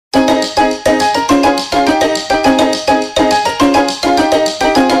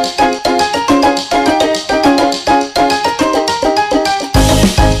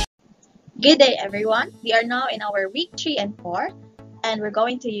everyone. We are now in our week 3 and 4, and we're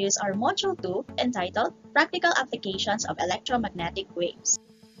going to use our module 2 entitled Practical Applications of Electromagnetic Waves.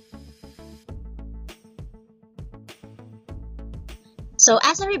 So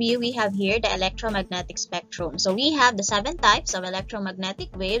as a review, we have here the electromagnetic spectrum. So we have the 7 types of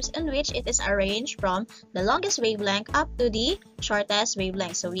electromagnetic waves in which it is arranged from the longest wavelength up to the shortest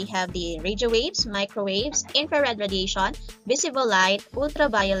wavelength. So we have the radio waves, microwaves, infrared radiation, visible light,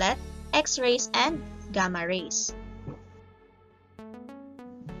 ultraviolet, X-rays, and gamma rays.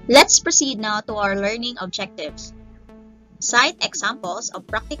 Let's proceed now to our learning objectives. Cite examples of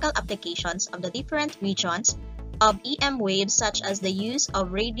practical applications of the different regions of EM waves, such as the use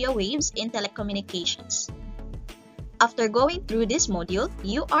of radio waves in telecommunications. After going through this module,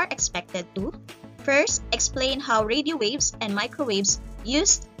 you are expected to first explain how radio waves and microwaves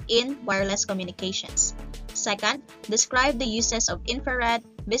used in wireless communications. Second, describe the uses of infrared,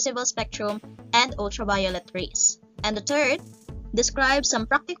 visible spectrum, and ultraviolet rays. And the third, describe some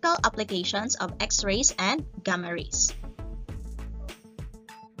practical applications of X-rays and gamma rays.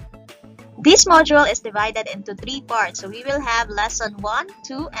 This module is divided into 3 parts, so we will have lesson 1,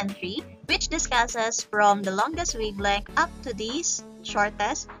 2, and 3, which discusses from the longest wavelength up to the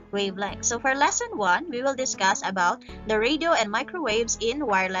shortest wavelength. So for lesson 1, we will discuss about the radio and microwaves in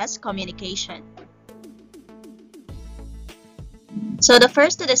wireless communication. So the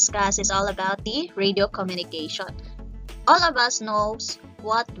first to discuss is all about the radio communication. All of us knows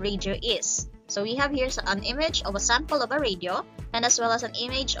what radio is. So we have here an image of a sample of a radio, and as well as an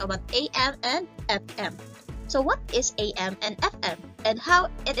image of an AM and FM. So what is AM and FM, and how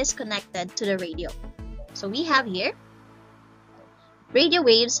it is connected to the radio? So we have here, radio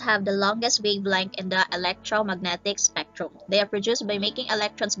waves have the longest wavelength in the electromagnetic spectrum. They are produced by making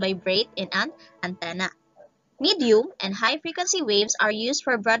electrons vibrate in an antenna. Medium and high frequency waves are used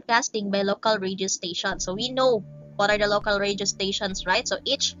for broadcasting by local radio stations. So we know what are the local radio stations, right? So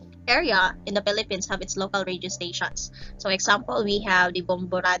each area in the Philippines have its local radio stations. So example, we have the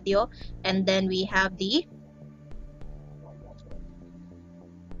Bombo Radio, and then we have the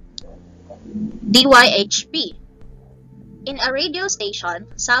DYHP. In a radio station,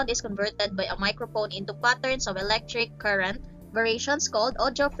 sound is converted by a microphone into patterns of electric current variations called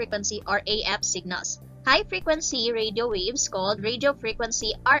audio frequency or AF signals. High frequency radio waves called radio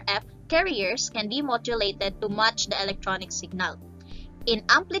frequency RF carriers can be modulated to match the electronic signal. In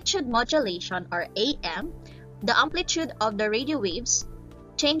amplitude modulation or AM, the amplitude of the radio waves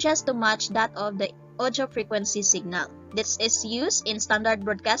changes to match that of the audio frequency signal. This is used in standard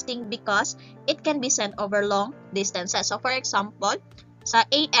broadcasting because it can be sent over long distances. So for example, sa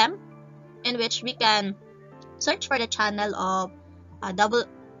AM, in which we can search for the channel of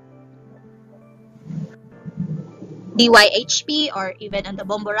DYHP, or even on the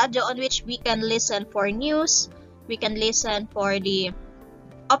Bombo Radio, on which we can listen for news, we can listen for the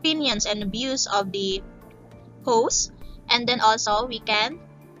opinions and views of the host, and then also we can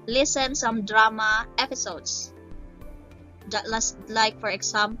listen some drama episodes. Like for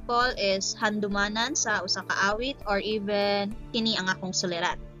example is Handumanan sa usa ka awit, or even Kini ang akong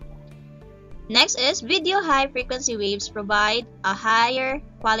suliran. Next is video. High frequency waves provide a higher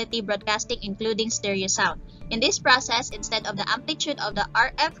quality broadcasting, including stereo sound. In this process, instead of the amplitude of the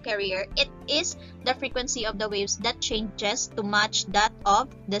RF carrier, it is the frequency of the waves that changes to match that of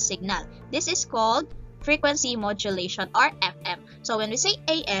the signal. This is called frequency modulation or FM. So when we say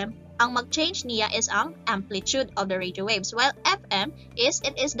AM, ang mag-change niya is ang amplitude of the radio waves, while FM is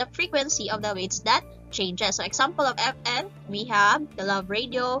the frequency of the waves that changes. So example of FM, we have the Love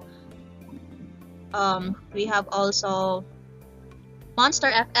Radio, we have also Monster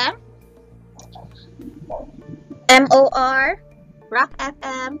FM, MOR, Rock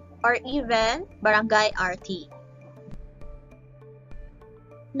FM, or even Barangay RT.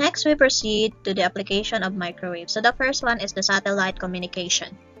 Next, we proceed to the application of microwaves. So the first one is the satellite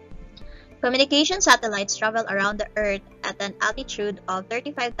communication. Communication satellites travel around the Earth at an altitude of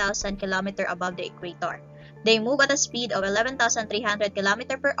 35,000 km above the equator. They move at a speed of 11,300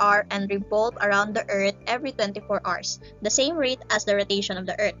 km per hour and revolve around the Earth every 24 hours, the same rate as the rotation of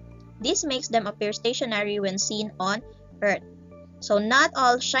the Earth. This makes them appear stationary when seen on Earth. So not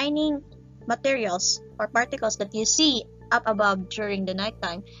all shining materials or particles that you see up above during the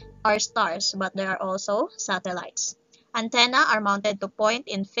nighttime are stars, but there are also satellites. Antennae are mounted to point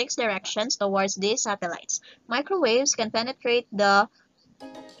in fixed directions towards these satellites. Microwaves can penetrate the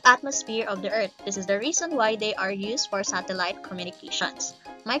atmosphere of the Earth. This is the reason why they are used for satellite communications.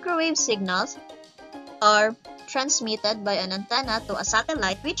 Microwave signals are transmitted by an antenna to a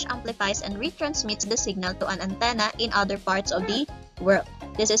satellite, which amplifies and retransmits the signal to an antenna in other parts of the world.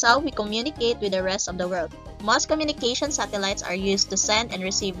 This is how we communicate with the rest of the world. Most communication satellites are used to send and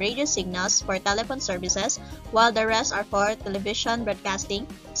receive radio signals for telephone services, while the rest are for television broadcasting,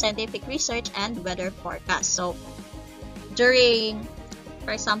 scientific research, and weather forecasts. So, during,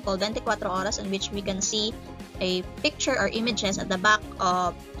 for example, 24 horas in which we can see a picture or images at the back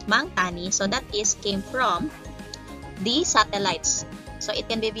of Mang Tani, so that came from the satellites. So it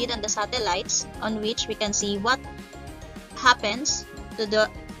can be viewed on the satellites on which we can see what happens to the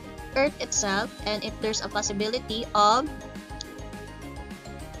Earth itself and if there's a possibility of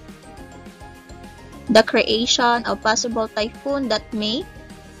the creation of possible typhoon that may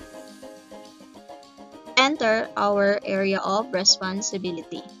enter our area of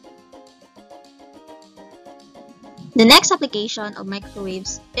responsibility. The next application of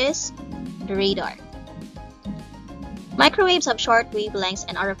microwaves is the radar. Microwaves have short wavelengths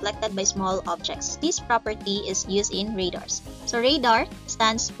and are reflected by small objects. This property is used in radars. So radar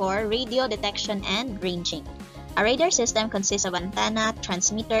stands for radio detection and ranging. A radar system consists of an antenna,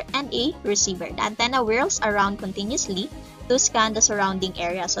 transmitter, and a receiver. The antenna whirls around continuously to scan the surrounding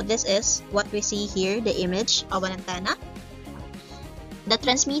area. So this is what we see here, the image of an antenna. The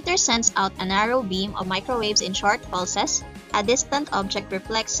transmitter sends out a narrow beam of microwaves in short pulses. A distant object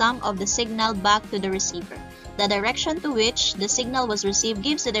reflects some of the signal back to the receiver. The direction to which the signal was received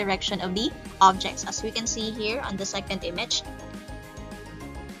gives the direction of the objects, as we can see here on the second image.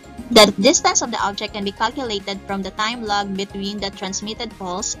 The distance of the object can be calculated from the time lag between the transmitted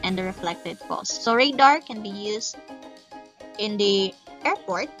pulse and the reflected pulse. So radar can be used in the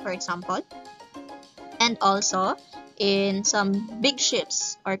airport, for example, and also in some big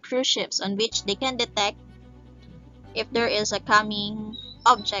ships or cruise ships on which they can detect if there is a coming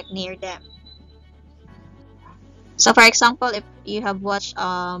object near them. So for example, if you have watched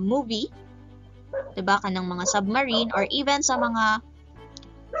a movie, diba, kanang mga submarine or even sa mga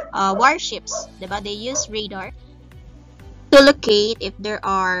warships, diba, they use radar to locate if there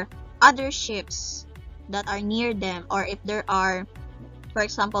are other ships that are near them or if there are, for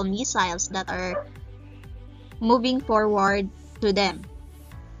example, missiles that are moving forward to them.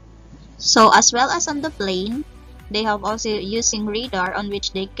 So as well as on the plane, they have also using radar on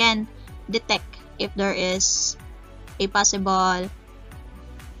which they can detect if there is a possible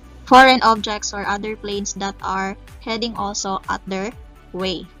foreign objects or other planes that are heading also at their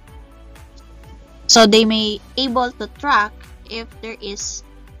way. So they may able to track if there is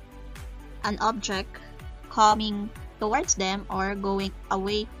an object coming towards them or going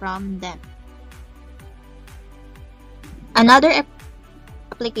away from them. Another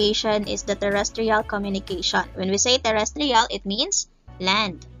application is the terrestrial communication. When we say terrestrial, it means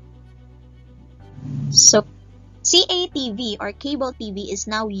land. So CATV or cable TV is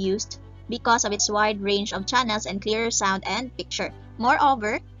now used because of its wide range of channels and clearer sound and picture.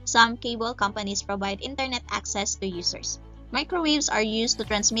 Moreover, some cable companies provide internet access to users. Microwaves are used to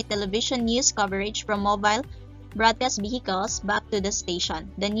transmit television news coverage from mobile broadcast vehicles back to the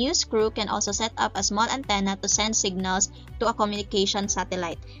station. The news crew can also set up a small antenna to send signals to a communication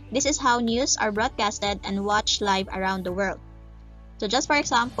satellite. This is how news are broadcasted and watched live around the world. So just for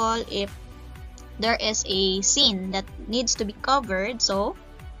example, if there is a scene that needs to be covered, so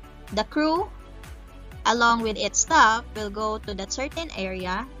the crew along with its staff will go to that certain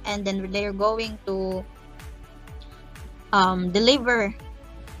area and then they're going to deliver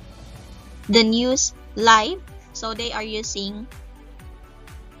the news live. So they are using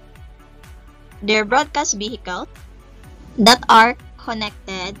their broadcast vehicle that are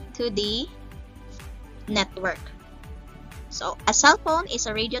connected to the network. So a cell phone is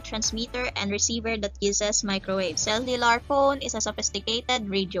a radio transmitter and receiver that uses microwaves. Cellular phone is a sophisticated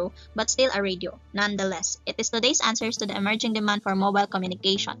radio, but still a radio. Nonetheless, it is today's answers to the emerging demand for mobile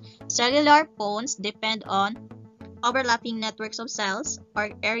communication. Cellular phones depend on overlapping networks of cells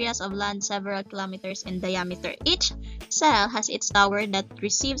or areas of land several kilometers in diameter. Each cell has its tower that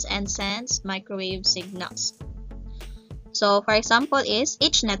receives and sends microwave signals. So for example is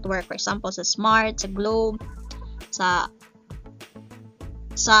each network, for example sa Smart, sa Globe, sa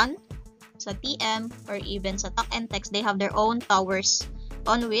Sun, sa TM, or even sa Talk and Text, they have their own towers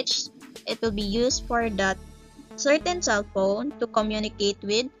on which it will be used for that certain cell phone to communicate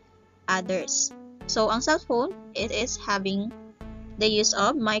with others. So ang cell phone, it is having the use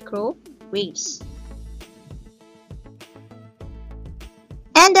of microwaves.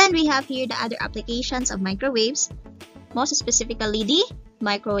 And then we have here the other applications of microwaves, most specifically the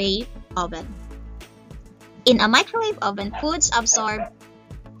microwave oven. In a microwave oven, foods absorb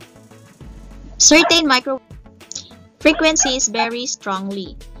certain microwave frequencies very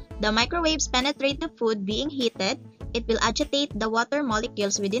strongly. The microwaves penetrate the food being heated it will agitate the water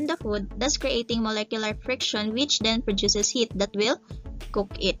molecules within the food, thus creating molecular friction, which then produces heat that will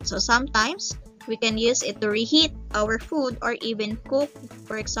cook it. So sometimes we can use it to reheat our food or even cook,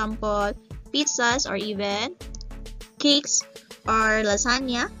 for example, pizzas or even cakes or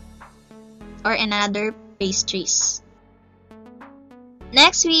lasagna or another pastries.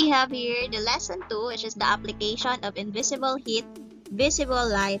 Next, we have here the lesson 2, which is the application of invisible heat, visible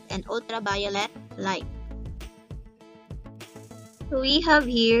light, and ultraviolet light. We have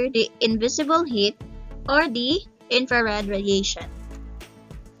here the invisible heat or the infrared radiation.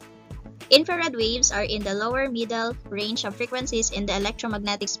 Infrared waves are in the lower middle range of frequencies in the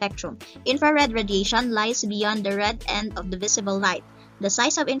electromagnetic spectrum. Infrared radiation lies beyond the red end of the visible light. The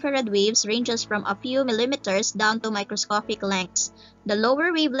size of infrared waves ranges from a few millimeters down to microscopic lengths. The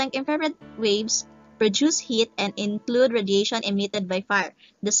lower wavelength infrared waves produce heat and include radiation emitted by fire,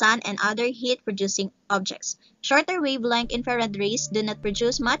 the sun, and other heat-producing objects. Shorter wavelength infrared rays do not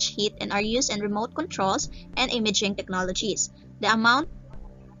produce much heat and are used in remote controls and imaging technologies. The amount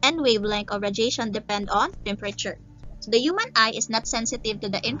and wavelength of radiation depend on temperature. So the human eye is not sensitive to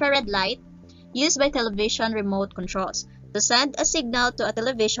the infrared light used by television remote controls. To send a signal to a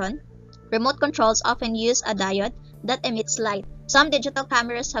television, remote controls often use a diode that emits light. Some digital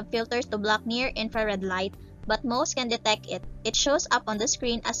cameras have filters to block near-infrared light, but most can detect it. It shows up on the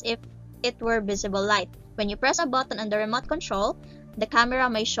screen as if it were visible light. When you press a button on the remote control, the camera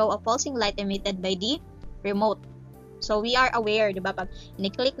may show a pulsing light emitted by the remote. So we are aware, di ba? Pag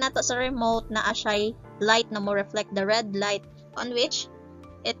ni-click na to sa remote, na asya light na mo reflect the red light on which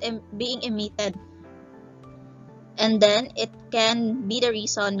it being emitted. And then, it can be the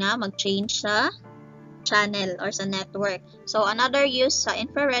reason nga mag-change sa channel or sa network. So, another use sa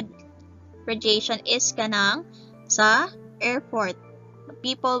infrared radiation is kanang sa airport.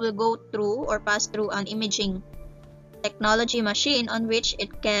 People will go through or pass through an imaging technology machine on which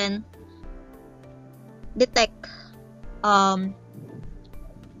it can detect the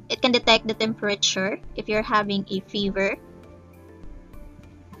temperature if you're having a fever.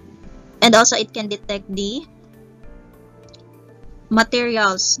 And also, it can detect the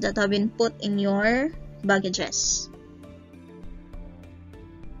materials that have been put in your baggages.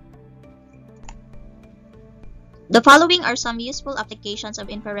 The following are some useful applications of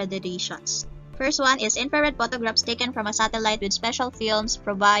infrared radiations. First one is infrared photographs taken from a satellite with special films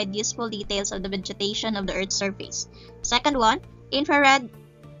provide useful details of the vegetation of the Earth's surface. Second one, infrared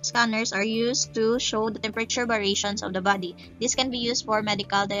scanners are used to show the temperature variations of the body. This can be used for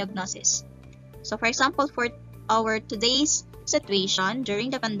medical diagnosis. So for example, for our today's situation during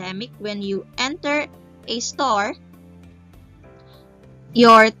the pandemic, when you enter a store,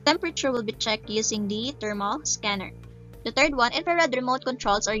 your temperature will be checked using the thermal scanner. The third one, infrared remote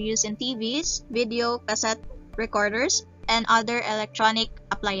controls are used in TVs, video cassette recorders, and other electronic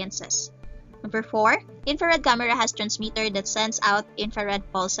appliances. Number 4, infrared camera has transmitter that sends out infrared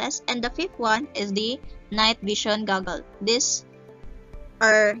pulses. And the fifth one is the night vision goggle. These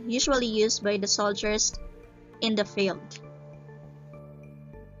are usually used by the soldiers in the field.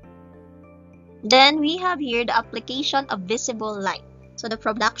 Then we have here the application of visible light. So the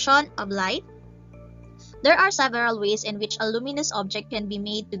production of light. There are several ways in which a luminous object can be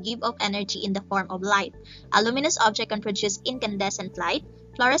made to give off energy in the form of light. A luminous object can produce incandescent light,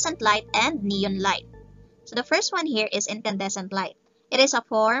 fluorescent light, and neon light. So the first one here is incandescent light. It is a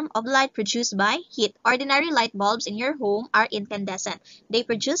form of light produced by heat. Ordinary light bulbs in your home are incandescent. They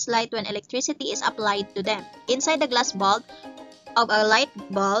produce light when electricity is applied to them. Inside the glass bulb of a light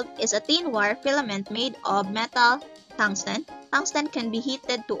bulb is a thin wire filament made of metal tungsten. Tungsten can be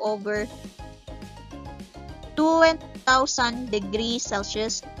heated to over 2000 degrees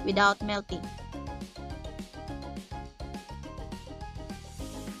Celsius without melting.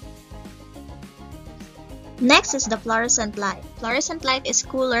 Next is the fluorescent light. Fluorescent light is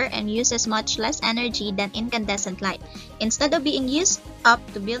cooler and uses much less energy than incandescent light. Instead of being used up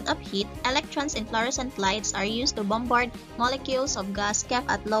to build up heat, electrons in fluorescent lights are used to bombard molecules of gas kept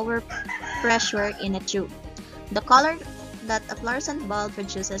at lower pressure in a tube. The color that a fluorescent bulb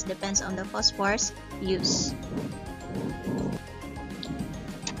produces depends on the phosphorus used.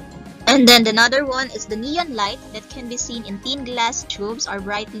 And then another one is the neon light that can be seen in thin glass tubes or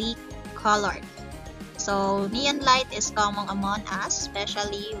brightly colored. So neon light is common among us,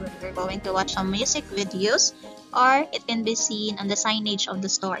 especially when we're going to watch some music videos, or it can be seen on the signage of the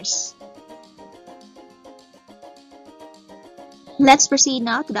stores. Let's proceed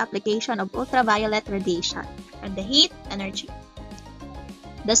now to the application of ultraviolet radiation and the heat energy.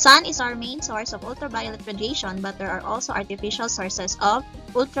 The sun is our main source of ultraviolet radiation, but there are also artificial sources of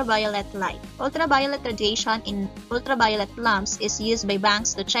ultraviolet light. Ultraviolet radiation in ultraviolet lamps is used by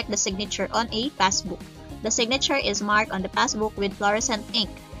banks to check the signature on a passbook. The signature is marked on the passbook with fluorescent ink.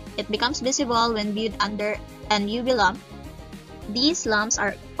 It becomes visible when viewed under an UV lamp. These lamps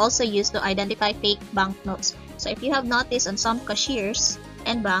are also used to identify fake banknotes. So if you have noticed on some cashiers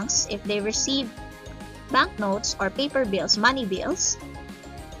and banks, if they receive banknotes or paper bills, money bills,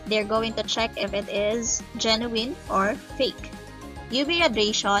 they're going to check if it is genuine or fake. UV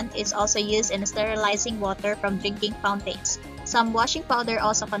radiation is also used in sterilizing water from drinking fountains. Some washing powder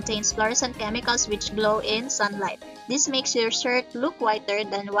also contains fluorescent chemicals which glow in sunlight. This makes your shirt look whiter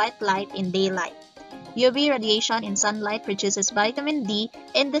than white light in daylight. UV radiation in sunlight produces vitamin D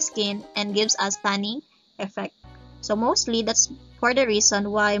in the skin and gives us tanning effect. So mostly that's for the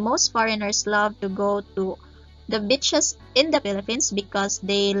reason why most foreigners love to go to the beaches in the Philippines, because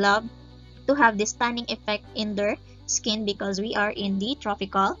they love to have this tanning effect in their skin because we are in the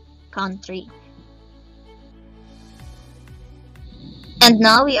tropical country. And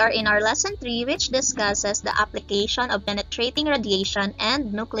now we are in our lesson 3, which discusses the application of penetrating radiation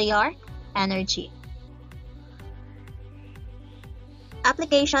and nuclear energy.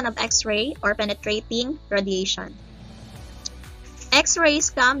 Application of X-ray or penetrating radiation. X-rays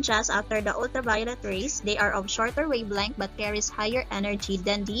come just after the ultraviolet rays. They are of shorter wavelength but carries higher energy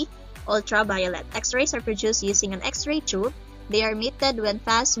than the ultraviolet. X-rays are produced using an X-ray tube. They are emitted when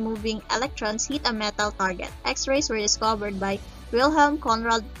fast-moving electrons hit a metal target. X-rays were discovered by Wilhelm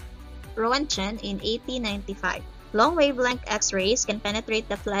Conrad Roentgen in 1895. Long-wavelength X-rays can penetrate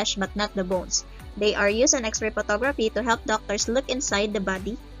the flesh but not the bones. They are used in X-ray photography to help doctors look inside the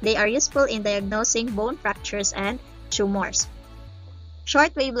body. They are useful in diagnosing bone fractures and tumors.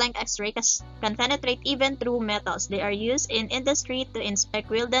 Short-wavelength X-ray can penetrate even through metals. They are used in industry to inspect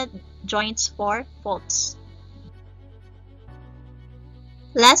welded joints for faults.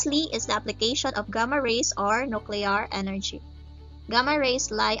 Lastly is the application of gamma rays or nuclear energy. Gamma rays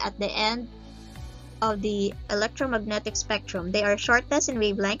lie at the end of the electromagnetic spectrum. They are shortest in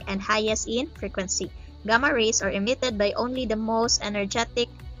wavelength and highest in frequency. Gamma rays are emitted by only the most energetic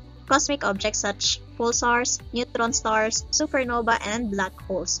cosmic objects such pulsars, neutron stars, supernova, and black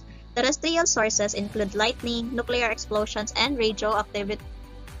holes. Terrestrial sources include lightning, nuclear explosions, and radioactive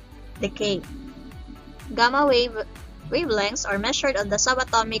decay. Gamma wavelengths are measured on the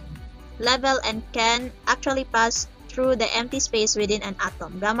subatomic level and can actually pass through the empty space within an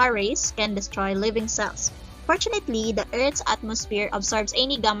atom. Gamma rays can destroy living cells. Fortunately, the Earth's atmosphere absorbs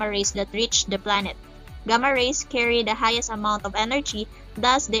any gamma rays that reach the planet. Gamma rays carry the highest amount of energy,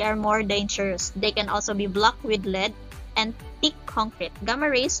 thus they are more dangerous. They can also be blocked with lead and thick concrete. Gamma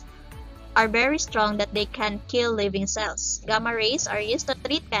rays are very strong that they can kill living cells. Gamma rays are used to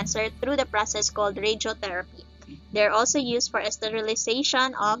treat cancer through the process called radiotherapy. They are also used for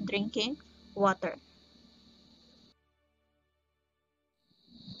sterilization of drinking water.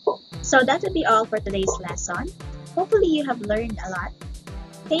 So that would be all for today's lesson. Hopefully you have learned a lot.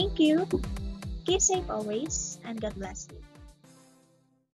 Thank you. Keep safe always, and God bless you.